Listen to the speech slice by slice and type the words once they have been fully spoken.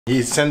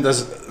He sent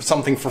us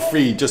something for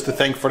free just to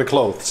thank for the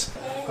clothes.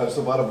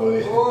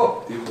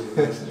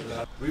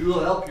 We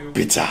will help you.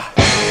 Pizza.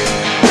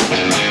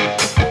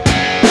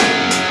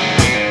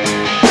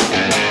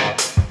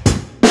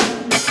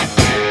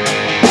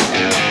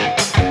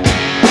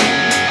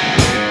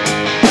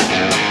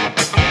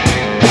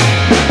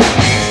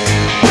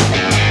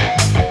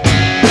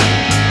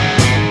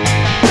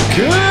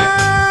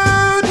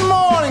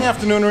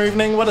 Afternoon or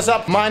evening, what is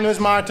up? My name is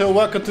Maarten,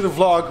 welcome to the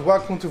vlog,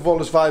 welcome to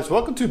Volos Vibes,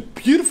 welcome to a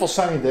beautiful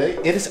sunny day.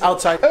 It is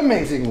outside,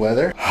 amazing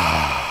weather.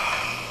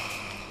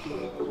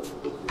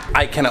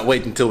 I cannot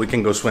wait until we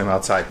can go swim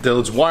outside. Till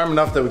it's warm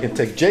enough that we can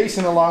take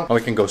Jason along and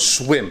we can go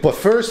swim. But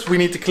first we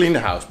need to clean the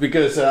house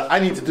because I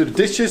need to do the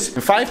dishes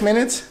in 5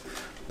 minutes.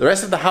 The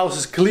rest of the house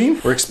is clean.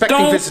 We're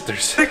expecting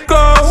visitors.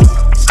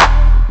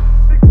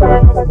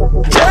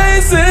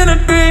 Jason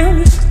and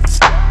beers.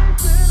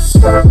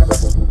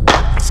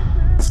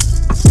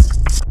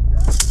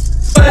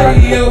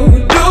 You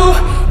do,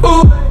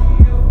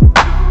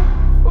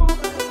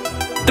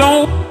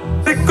 don't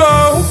let go.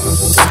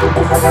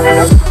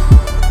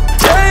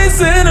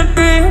 Chasing a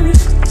beat.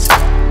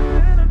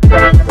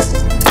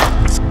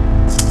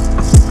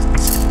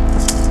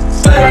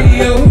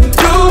 You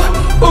do,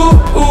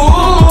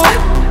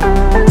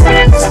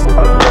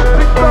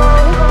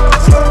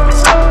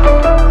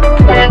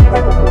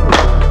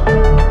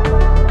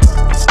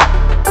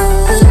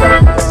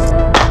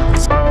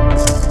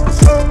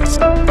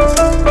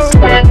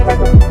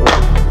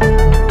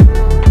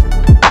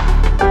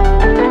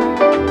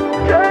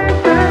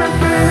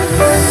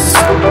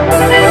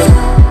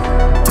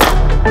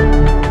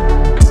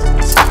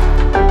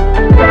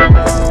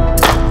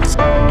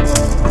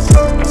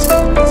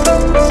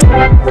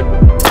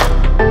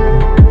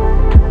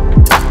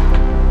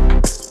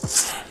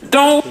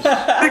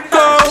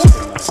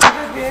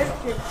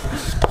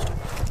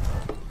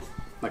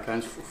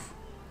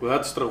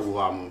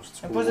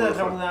 Πώς δεν τα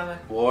τραγουδάμε?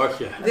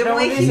 Όχι.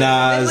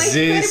 Να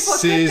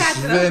ζήσεις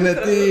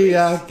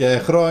Βενετία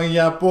και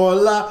χρόνια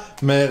πολλά.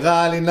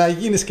 Μεγάλη να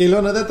γίνεις. Και η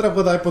Λόνα δεν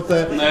τραγουδάει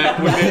ποτέ. Ναι,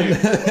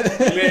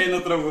 λέει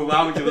να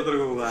τραγουδάμε και δεν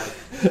τραγουδάει.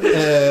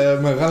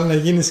 Μεγάλη να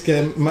γίνεις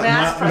και με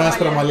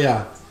άσπρα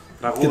μαλλιά.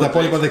 Και τα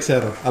υπόλοιπα δεν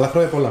ξέρω. Αλλά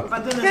χρόνια πολλά.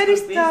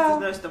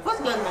 Ευχαριστώ. Πώς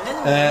κάνουμε?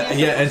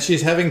 Yeah, and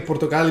she's having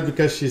Portugali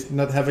because she's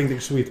not having the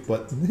sweet,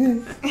 but...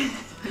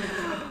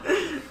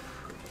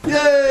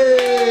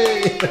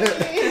 Yay!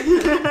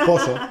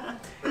 Πόσο?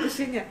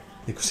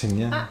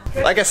 29.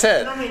 Like I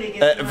said,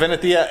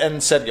 Venetia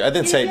and Sergio, I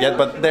didn't say it yet,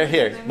 but they're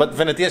here. But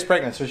Venetia is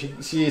pregnant, so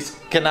she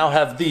can now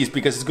have these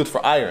because it's good for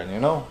iron, you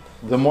know?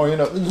 The more you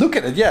know. Look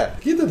at it, yeah.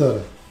 Κοίτα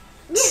τώρα.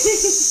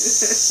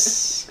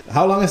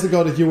 How long is it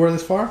ago that you were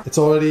this far? It's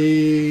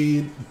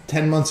already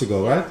 10 months ago,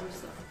 right?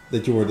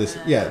 That you were this,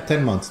 yeah,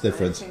 10 months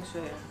difference. I think so,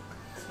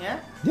 yeah.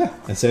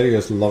 Yeah, and Sergio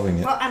is loving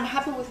it. Well, I'm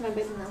happy with my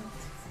belly now.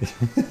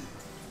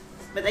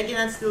 But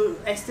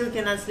I still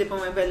cannot sleep on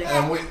my belly.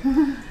 And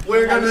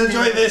we're gonna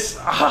enjoy this.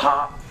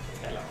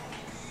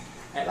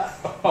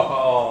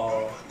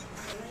 Oh.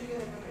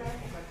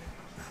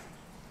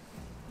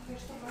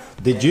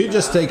 Did you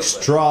just take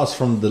straws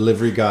from the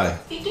delivery guy?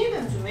 He gave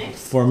them to me.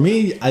 For me,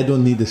 I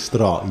don't need a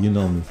straw, you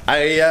know me.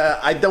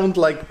 I don't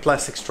like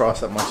plastic straws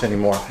that much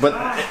anymore. But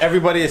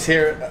everybody is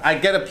here. I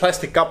get a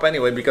plastic cup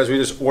anyway because we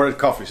just ordered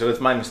coffee, so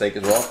it's my mistake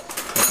as well.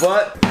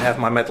 But I have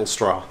my metal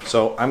straw, so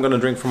I'm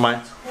gonna drink from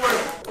mine.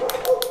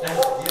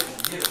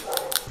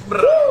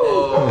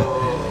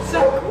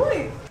 So cool.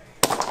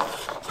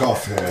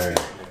 Coffee.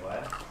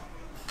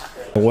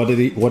 What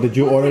did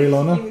you order,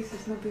 Ilona?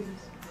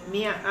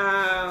 Mia,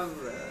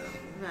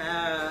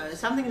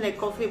 something like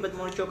coffee but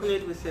more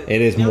chocolate with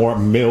It is more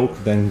milk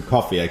than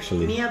coffee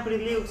actually. Μία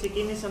Απριλίου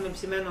ξεκίνησα με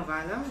ψημένο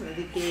γάλα,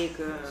 δηλαδή κέικ,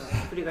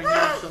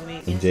 φρυγανιά, ψωμί.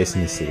 And Jason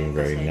is sitting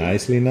very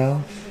nicely now.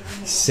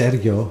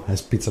 Sergio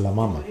has pizza la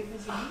mama.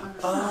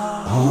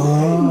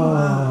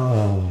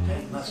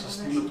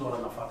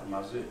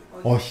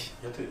 Όχι.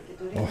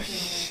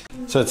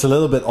 So it's a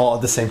little bit all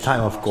at the same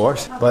time, of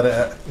course. But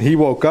he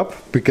woke up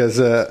because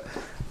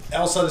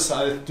Elsa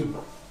decided to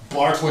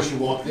bark when she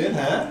walked in,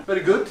 huh?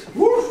 Very good.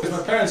 Because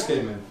my parents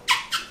came in.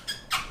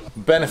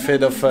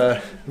 Benefit of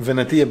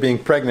Venetia being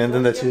pregnant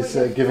and that she's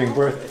giving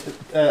birth.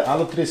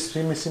 Alle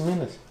 3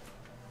 minutes.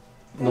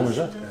 Noemen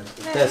ze?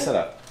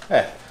 Tessera.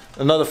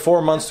 Another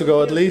 4 months to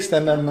go at least,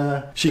 and then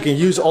she can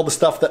use all the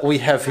stuff that we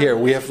have here.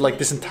 We have like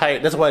this entire.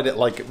 That's why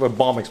a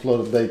bomb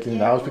exploded today in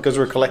the house, because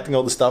we're collecting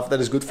all the stuff that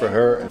is good for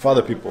her and for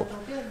other people.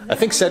 I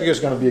think Sergio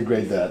is going to be a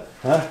great dad,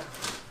 huh?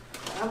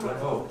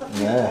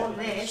 Yeah.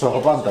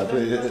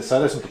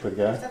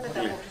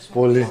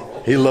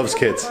 He loves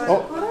kids.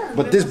 Oh,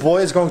 but this boy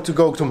is going to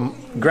go to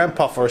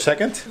grandpa for a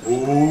second.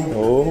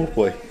 Oh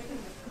boy.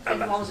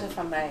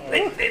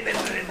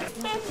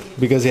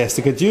 Because he has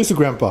to get used to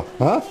grandpa,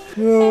 huh?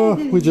 Oh,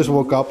 we just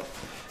woke up.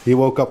 He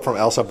woke up from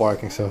Elsa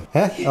barking, so.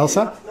 Huh,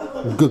 Elsa?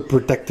 Good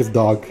protective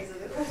dog.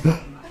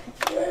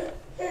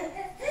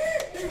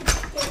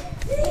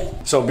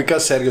 So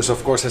because Sergio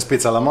of course has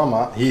pizza la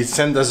mama, he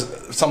sent us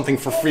something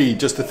for free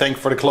just to thank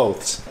for the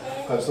clothes.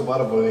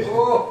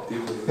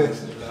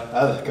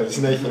 lekker, is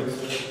netjes.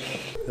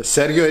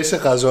 Sergio is een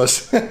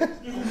gazos.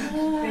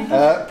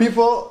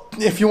 People,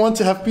 if you want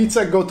to have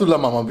pizza, go to La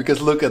Mama,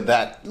 because look at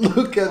that.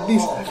 Look at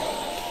these.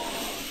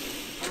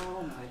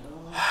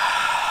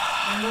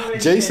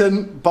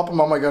 Jason, Papa and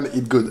Mama are gonna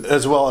eat good,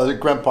 as well as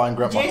Grandpa and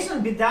Grandma.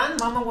 Jason, be done.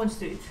 Mama wants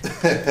to eat.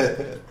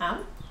 Huh?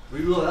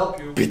 We will help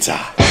you. Pizza.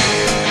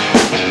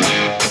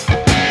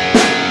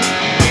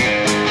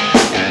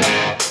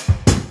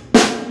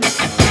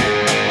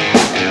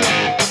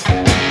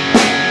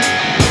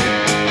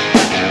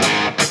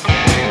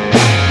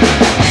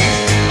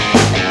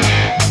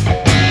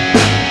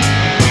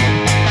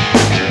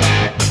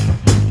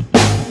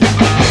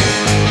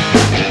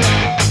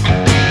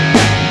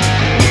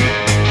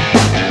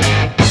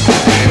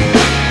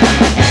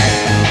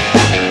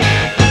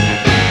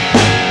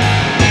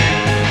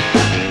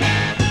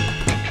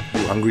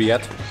 Hungry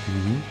yet?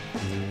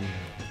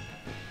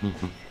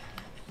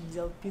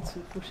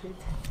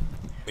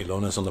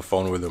 Ilona's on the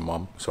phone with her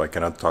mom, so I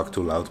cannot talk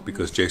too loud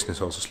because Jason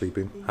is also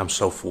sleeping. I'm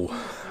so full.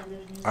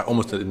 I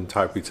almost ate an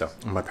entire pizza.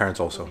 And my parents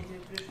also.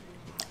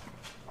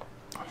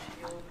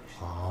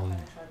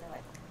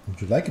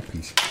 Would you like a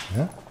piece?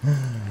 Yeah?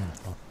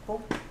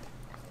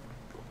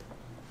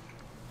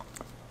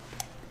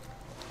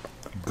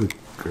 Good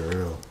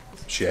girl.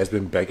 She has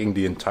been begging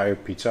the entire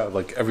pizza.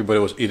 Like everybody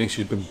was eating,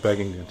 she's been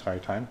begging the entire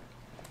time.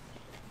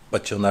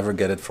 But she'll never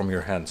get it from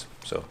your hands.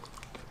 So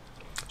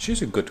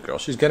she's a good girl.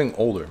 She's getting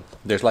older.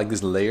 There's like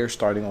this layer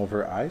starting over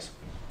her eyes.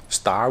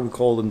 Star, we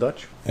call it in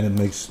Dutch. And it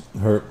makes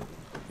her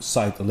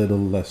sight a little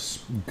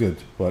less good,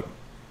 but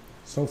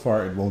so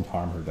far it won't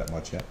harm her that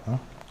much yet, huh?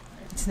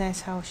 It's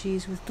nice how she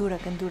is with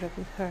Durak and Durak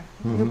with her.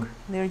 Look,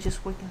 they're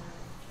just working.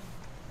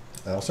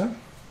 Elsa?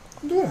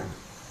 Durak.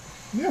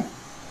 Yeah.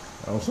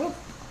 Elsa?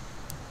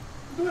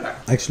 Durak.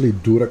 Actually,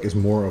 Durak is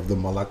more of the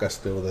Malacca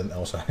still than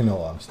Elsa, in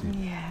all honesty.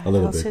 Yeah, a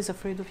little Elsa bit. is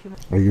afraid of you.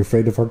 Are you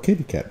afraid of our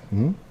kitty cat?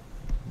 Hmm?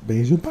 Ben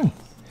je zo bang?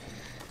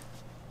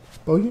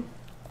 Bootje?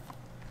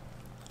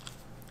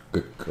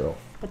 Good girl.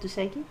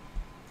 Patusaiki?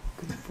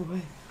 Good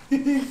boy.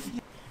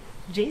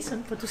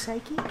 Jason,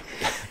 Patusaiki?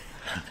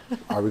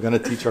 Are we gonna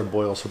teach our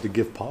boy also to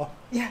give paw?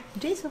 Yeah,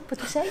 Jason,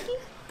 Patusaiki?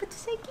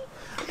 Patusaiki?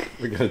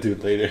 We're gonna do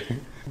it later.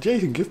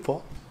 Jason, give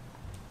paw.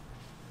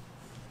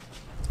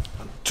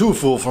 Too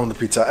full from the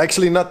pizza.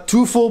 Actually, not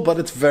too full, but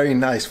it's very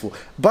nice full.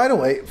 By the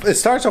way, it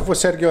starts off with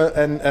Sergio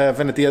and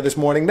Venetia this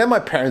morning. Then my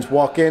parents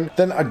walk in.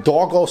 Then our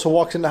dog also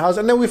walks in the house.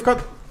 And then we've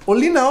got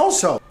Olina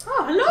also.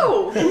 Oh,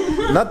 hello.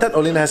 Not that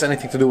Olina has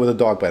anything to do with the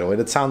dog, by the way.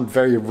 That sounds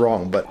very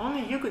wrong, but...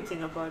 Only you could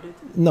think about it.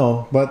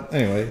 No, but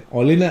anyway,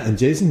 Olina and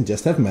Jason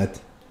just have met.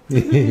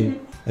 And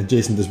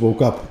Jason just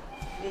woke up.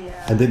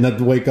 Yeah. And did not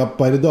wake up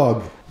by the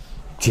dog.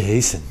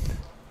 Jason,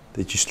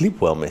 did you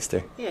sleep well,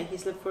 mister? Yeah, he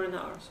slept for an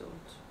hour, so...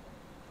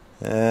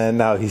 And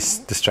now he's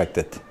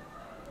distracted.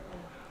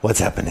 What's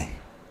happening?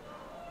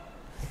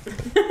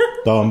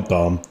 Dom,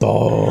 dom,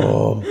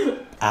 dom.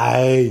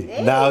 Aye,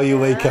 now you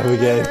wake up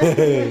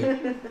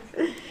again.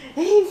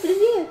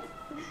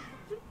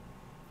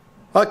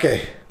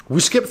 Okay, we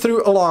skipped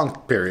through a long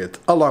period.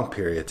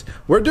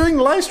 We're doing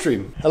the live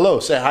stream. Hello,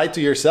 say hi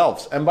to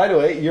yourselves. And by the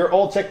way, you're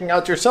all checking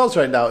out yourselves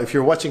right now if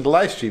you're watching the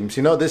live streams.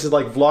 You know, this is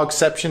like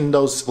vlogception,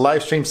 those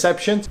live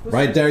streamceptions.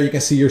 Right there you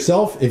can see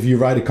yourself. If you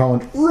write a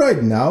comment right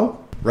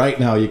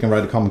now you can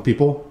write a comment,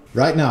 people.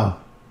 Right now.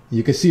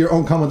 You can see your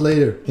own comment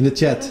later in the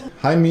chat.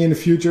 Hi me in the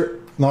future.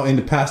 No, in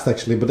the past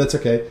actually, but that's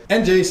okay.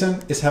 And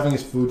Jason is having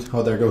his food.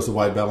 Oh, there goes the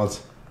white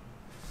balance.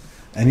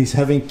 And he's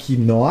having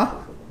quinoa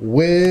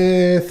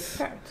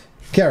with...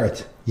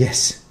 Carrot.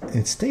 Yes. And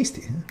it's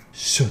tasty. Huh?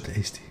 So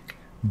tasty.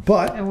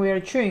 But... And we are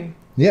chewing.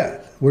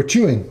 Yeah, we're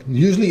chewing.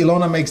 Usually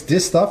Ilona makes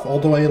this stuff all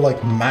the way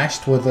like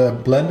mashed with a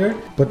blender.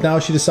 But now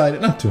she decided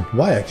not to.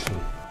 Why actually?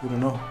 We don't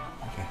know.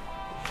 Okay.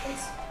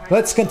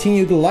 Let's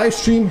continue the live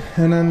stream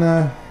and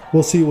then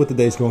we'll see what the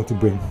day is going to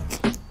bring.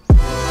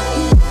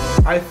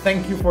 I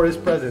thank you for this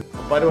present.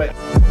 By the way...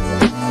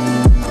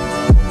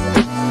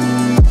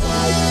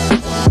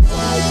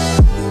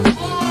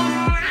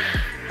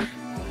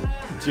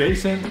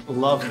 Jason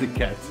loves the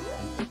cat.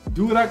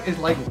 Durak is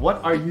like,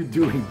 what are you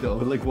doing though?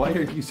 Like, why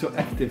are you so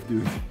active,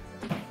 dude?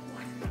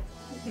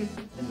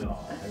 No,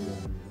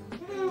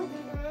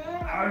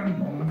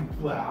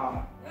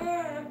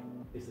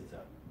 Is it so?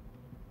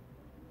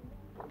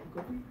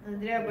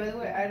 Andrea, by the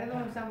way, I don't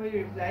know if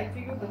somebody replied to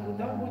you, but we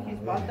don't put his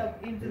bathtub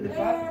into the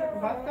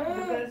bathtub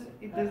because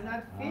it does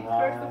not fit,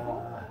 first of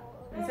all.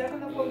 And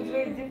second of all, it's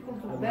very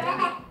difficult to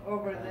bend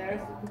over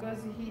there because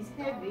he's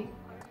heavy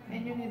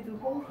and you need to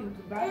hold him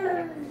to back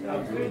him. So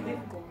it's very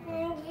difficult. I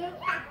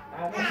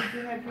need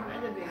to have him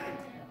elevated.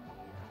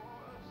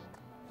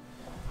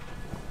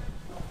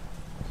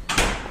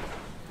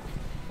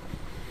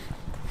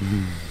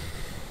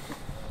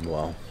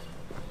 Wow.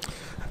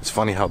 It's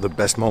funny how the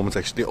best moments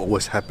actually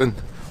always happen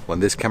when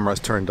this camera is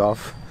turned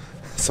off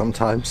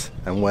sometimes,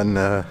 and when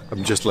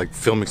I'm just like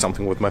filming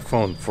something with my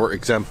phone. For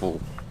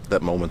example,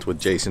 that moment with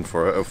Jason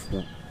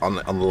on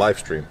the live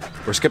stream.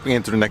 We're skipping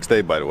into the next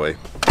day, by the way.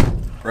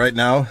 Right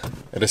now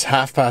it is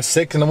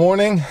 6:30 in the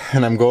morning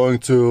and I'm going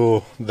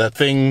to that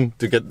thing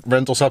to get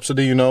rental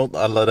subsidy, you know,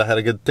 that I had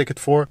to get a ticket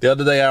for. The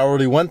other day I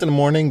already went in the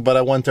morning, but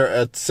I went there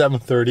at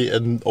 7:30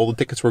 and all the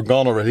tickets were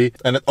gone already.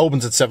 And it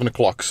opens at 7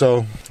 o'clock,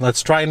 so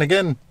let's try it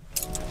again.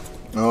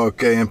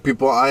 Okay, and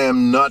people, I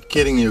am not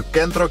kidding you.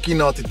 Kentro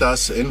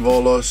Kinotitas in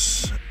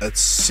Volos at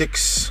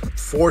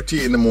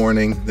 6:40 in the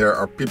morning. There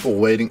are people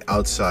waiting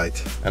outside.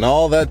 And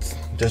all that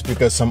just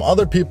because some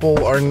other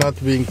people are not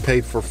being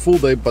paid for full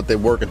day, but they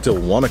work until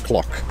 1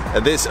 o'clock.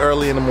 At this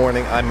early in the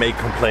morning, I may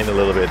complain a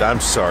little bit. I'm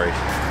sorry.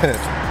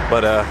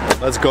 But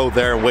let's go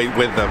there and wait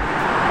with them.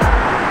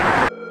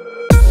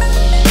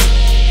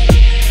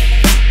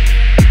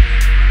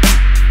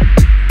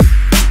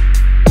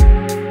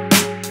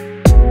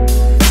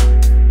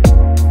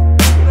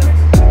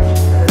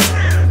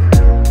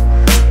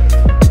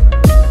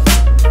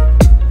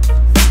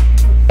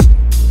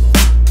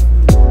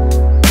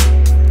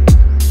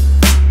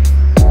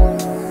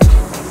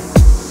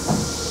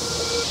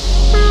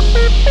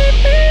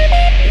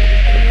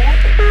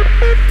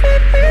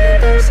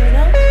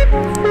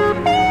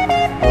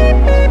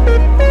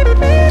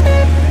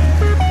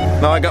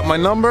 Now I got my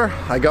number.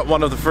 I got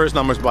one of the first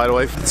numbers, by the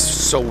way. It's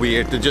so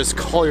weird to just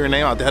call your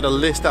name out. They had a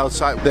list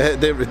outside.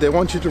 They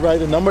want you to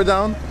write a number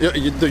down,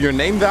 your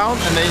name down,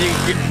 and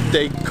then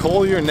they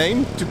call your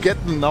name to get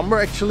the number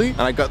actually.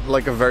 And I got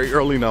like a very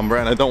early number,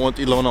 and I don't want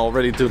Ilona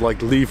already to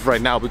like leave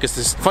right now, because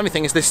this funny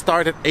thing is they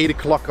start at 8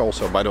 o'clock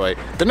also, by the way.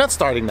 They're not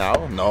starting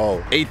now.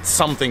 No, 8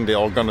 something they're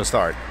all gonna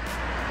start.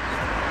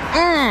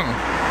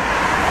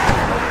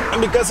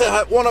 And because I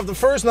had one of the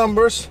first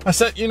numbers, I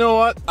said, you know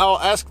what, I'll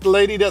ask the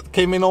lady that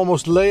came in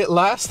almost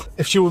last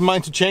if she would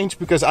mind to change,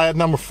 because I had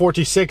number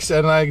 46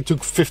 and I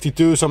took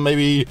 52, so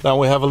maybe now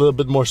we have a little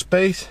bit more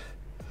space.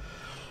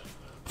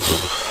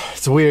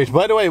 It's weird.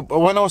 By the way,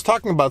 when I was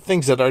talking about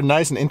things that are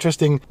nice and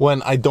interesting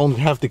when I don't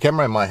have the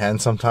camera in my hand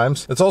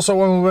sometimes, it's also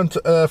when we went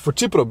for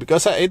Cipro,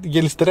 because I ate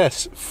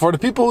gilisteres. For the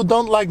people who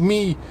don't like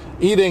me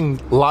eating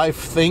live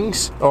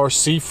things, or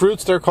sea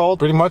fruits they're called,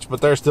 pretty much,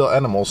 but they're still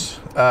animals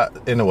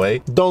in a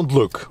way, don't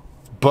look.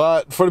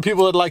 But for the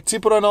people that like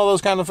Cipro and all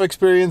those kind of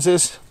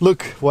experiences,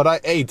 look what I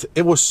ate.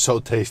 It was so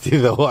tasty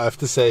though, I have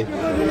to say.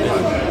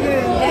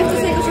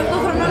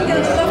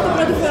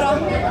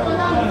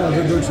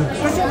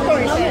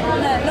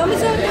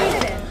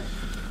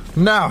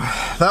 Now,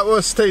 that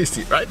was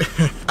tasty, right?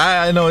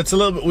 I know it's a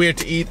little bit weird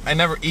to eat. I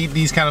never eat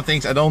these kind of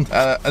things. I don't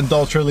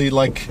indulge really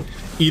like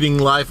eating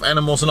live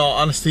animals in all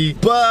honesty.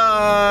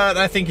 But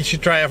I think you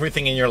should try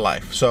everything in your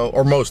life. So,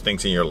 or most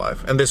things in your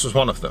life. And this was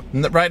one of them.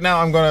 Right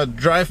now I'm gonna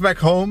drive back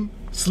home,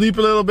 sleep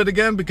a little bit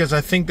again, because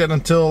I think that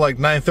until like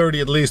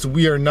 9:30 at least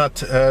we are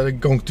not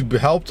going to be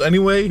helped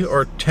anyway,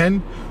 or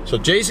 10. So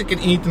Jason can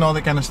eat and all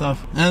that kind of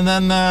stuff. And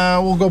then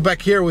we'll go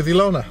back here with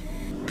Ilona.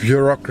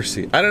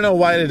 Bureaucracy. I don't know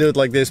why they do it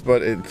like this,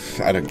 but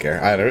I don't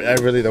care. I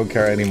really don't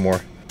care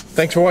anymore.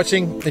 Thanks for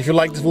watching. If you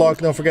like this vlog,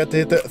 don't forget to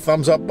hit the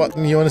thumbs up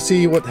button. You want to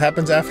see what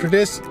happens after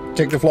this?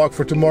 Check the vlog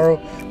for tomorrow.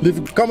 Leave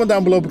a comment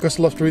down below, because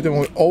I love to read them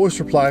and will always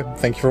reply.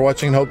 Thank you for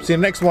watching and hope to see you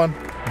in the next one.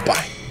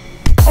 Bye.